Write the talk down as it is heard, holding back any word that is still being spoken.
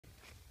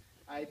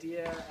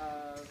Idea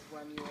of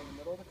when you're in the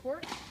middle of the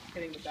court,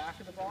 hitting the back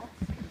of the ball,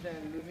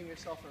 then moving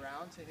yourself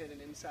around to hit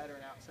an inside or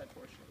an outside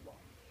portion of the ball.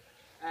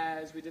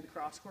 As we did the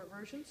cross-court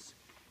versions,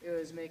 it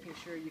was making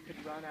sure you could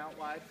run out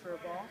wide for a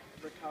ball,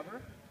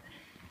 recover,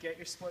 get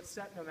your split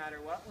step no matter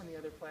what when the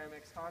other player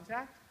makes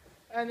contact,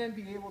 and then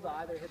be able to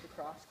either hit the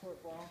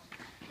cross-court ball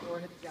or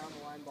hit the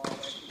down-the-line ball away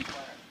from the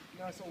player.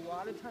 Notice a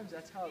lot of times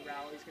that's how a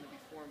rally is going to be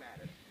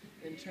formatted.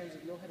 In terms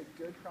of you'll hit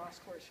a good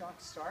cross-court shot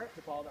to start,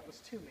 the ball that was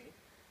to me,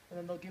 and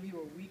then they'll give you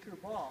a weaker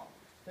ball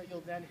that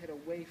you'll then hit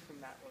away from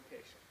that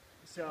location.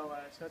 So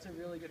that's a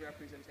really good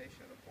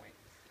representation of the point.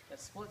 That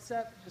split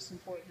step, just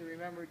important to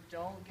remember,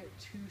 don't get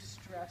too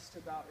stressed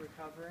about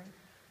recovering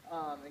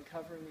and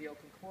covering the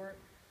open court.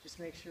 Just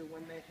make sure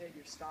when they hit,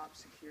 your stop,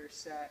 secure,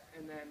 set,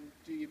 and then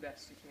do your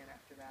best you can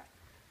after that.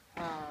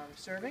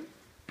 Serving,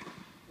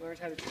 learn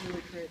how to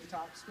truly create the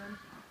topspin,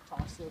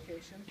 toss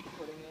location,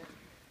 putting it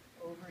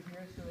over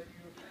here so that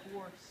you're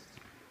forced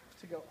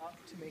to go up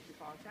to make your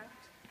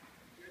contact.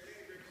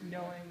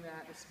 Knowing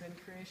that the spin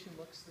creation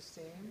looks the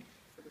same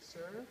for the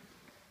serve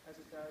as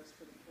it does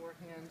for the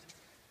forehand,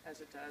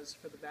 as it does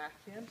for the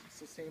backhand. It's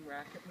the same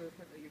racket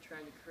movement that you're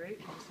trying to create.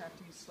 You just have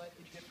to use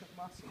slightly different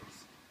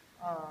muscles.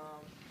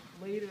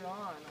 Later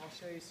on, I'll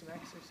show you some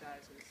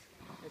exercises.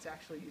 It's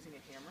actually using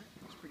a hammer.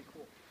 It's pretty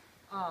cool.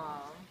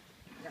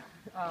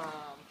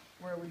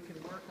 Where we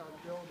can work on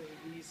building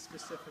these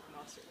specific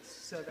muscles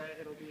so that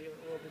it'll be a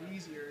little bit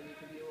easier and you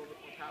can be a little bit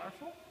more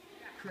powerful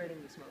creating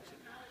this motion.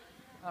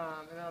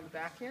 And then on the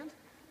backhand,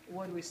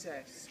 what do we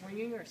say?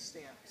 Swinging or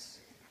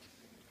stance?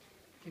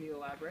 Can you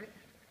elaborate?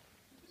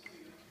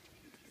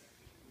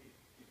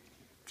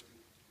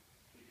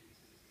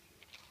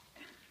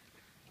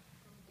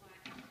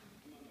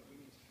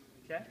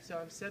 Okay,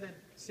 so instead of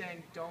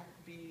saying don't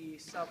be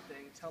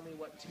something, tell me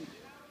what to do.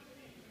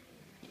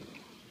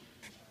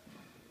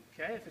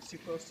 Okay, if it's too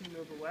close to you,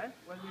 move away.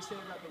 What do we say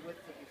about the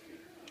width of your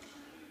feet?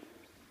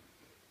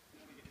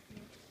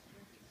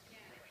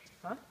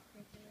 Huh?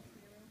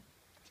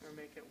 Or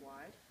make it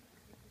wide?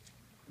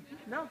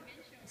 No.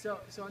 So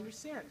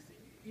understand,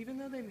 even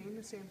though they mean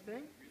the same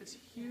thing, it's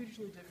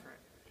hugely different.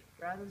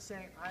 Rather than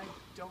saying, I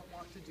don't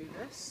want to do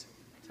this,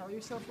 tell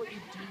yourself what you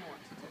do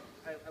want to do.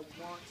 I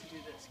want to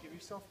do this. Give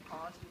yourself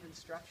positive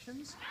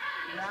instructions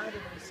rather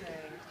than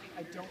saying,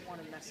 I don't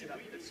want to mess it up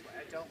this way.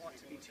 I don't want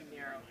to be too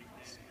narrow with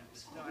my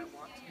stance. No, I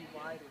want to be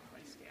wide with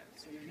my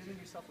stance. So you're giving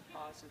yourself a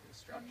positive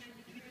instruction.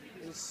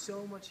 It is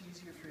so much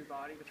easier for your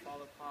body to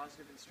follow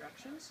positive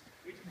instructions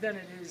than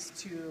it is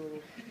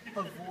to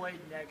avoid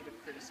negative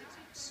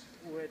criticisms,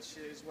 which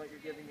is what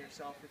you're giving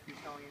yourself if you're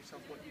telling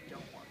yourself what you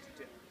don't want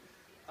to do.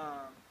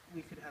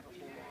 We could have a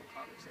whole long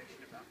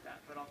conversation about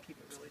that, but I'll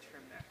keep it really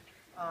trim there.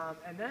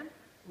 And then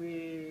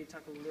we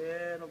talk a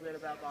little bit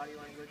about body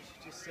language,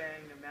 just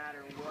saying no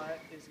matter what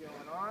is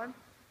going on,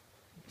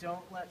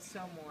 don't let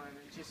someone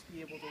just be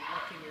able to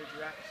look in your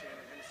direction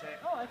and say,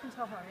 oh, I can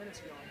tell how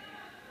Anna's feeling.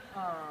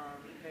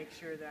 Make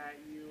sure that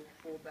you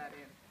hold that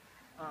in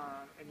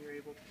and you're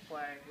able to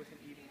play with an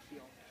even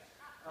keel.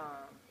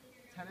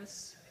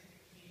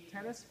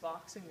 Tennis,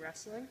 boxing,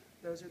 wrestling,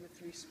 those are the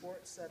three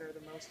sports that are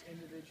the most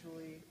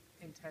individually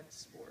intense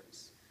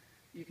sports.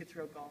 You could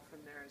throw golf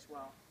in there as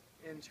well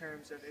in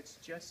terms of it's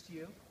just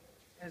you,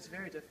 and it's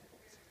very difficult.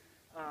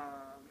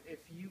 If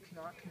you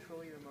cannot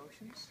control your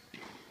emotions,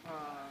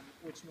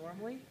 which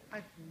normally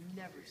I've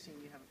never seen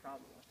you have a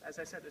problem with. As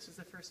I said, this is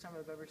the first time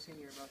I've ever seen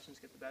your emotions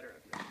get the better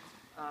of you.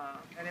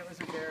 And it was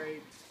a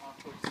very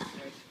awkward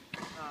situation.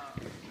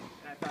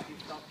 And I thought you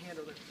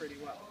handled it pretty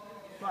well.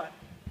 But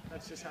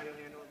that's just how you'll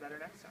handle it better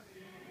next time.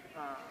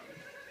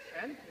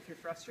 And if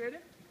you're frustrated,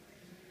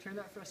 turn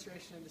that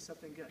frustration into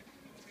something good.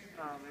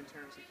 In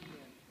terms of,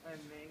 I'm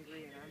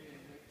angry and I'm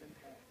going to make them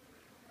pay.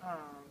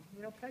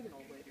 Peg an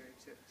old lady or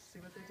two. See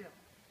what they do.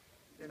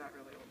 They're not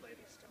really old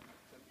ladies still.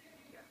 But,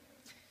 yeah.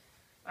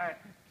 All right.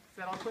 Is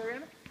that all clear,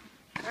 Anna?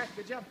 All right.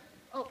 Good job.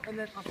 Oh, and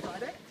then on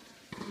Friday,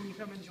 when you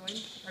come and join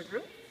our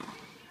group,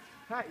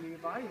 your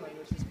body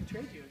language has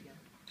betrayed you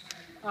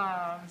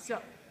again.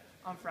 So,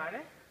 on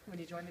Friday, when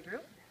you join the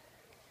group,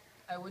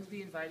 I wouldn't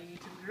be inviting you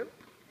to the group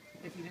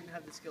if you didn't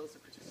have the skills to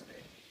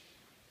participate.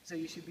 So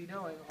you should be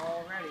knowing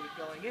already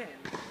going in,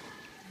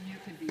 you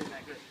can be in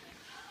that group.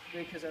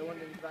 Because I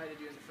wouldn't have invited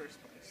you in the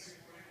first place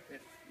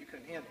if you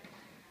couldn't handle it.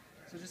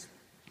 So just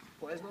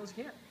play as well as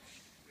you can.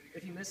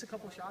 If you miss a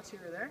couple shots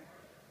here or there,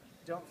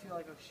 don't feel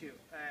like, oh shoot,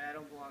 I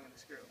don't belong in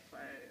this group.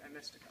 I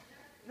missed a couple.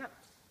 No,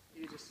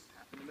 you just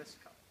happen to miss a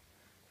couple.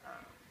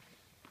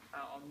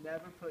 I'll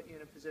never put you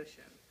in a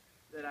position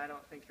that I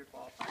don't think you're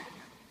qualified to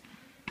handle.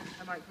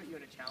 I might put you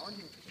in a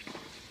challenging position,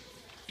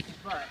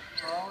 but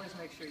I'll always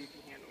make sure you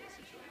can handle the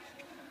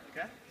situation.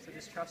 Okay? So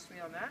just trust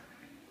me on that,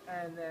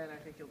 and then I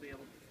think you'll be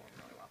able to perform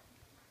really well.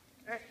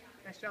 All right.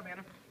 Nice job,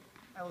 Anna.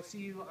 I will see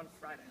you on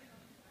Friday.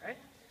 All right?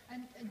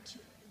 And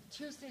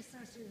Tuesday,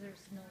 Thursday,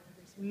 there's no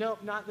this week?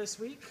 Nope, not this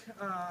week.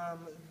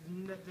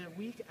 The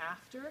week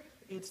after,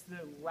 it's the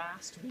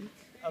last week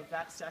of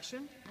that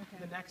session.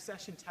 Okay. The next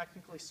session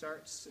technically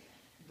starts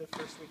the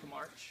first week of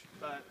March,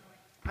 but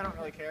I don't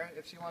really care.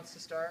 If she wants to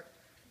start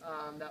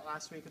that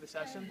last week of the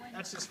session.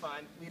 That's just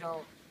fine. We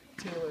don't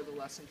tailor the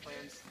lesson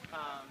plans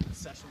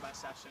session by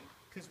session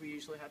because we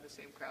usually have the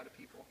same crowd of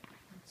people.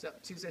 So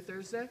Tuesday,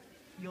 Thursday,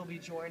 you'll be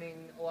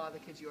joining a lot of the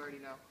kids you already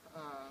know,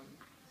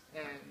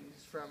 and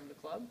from the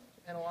club,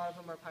 and a lot of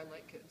them are Pine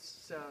Lake kids.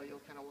 So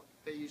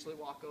they usually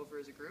walk over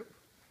as a group,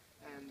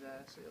 and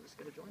so you'll just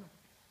get to join them.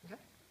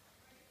 Okay.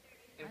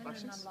 Any I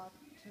questions? learn a lot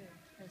too,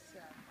 because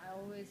I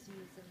always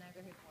use the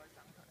negative for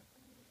example.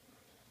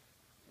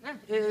 Yeah,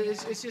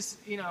 it's just,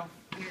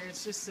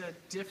 it's just a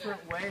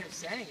different way of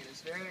saying it.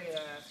 It's very,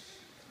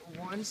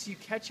 once you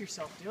catch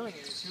yourself doing it,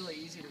 it's really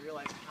easy to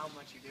realize how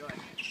much you're doing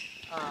it.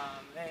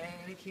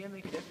 And it can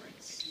make a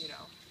difference,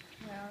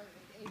 Well,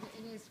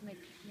 it is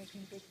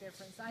making big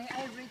difference.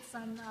 I read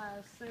some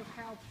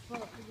self-help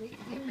book. They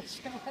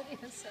mention what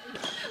you say,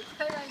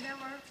 but I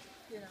never,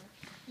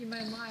 in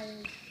my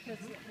mind,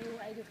 because we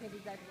were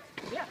educated that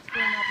way. Yeah.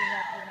 Growing up in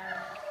that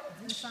environment.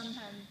 And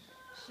sometimes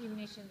she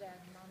mentioned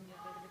that mom,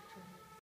 you're very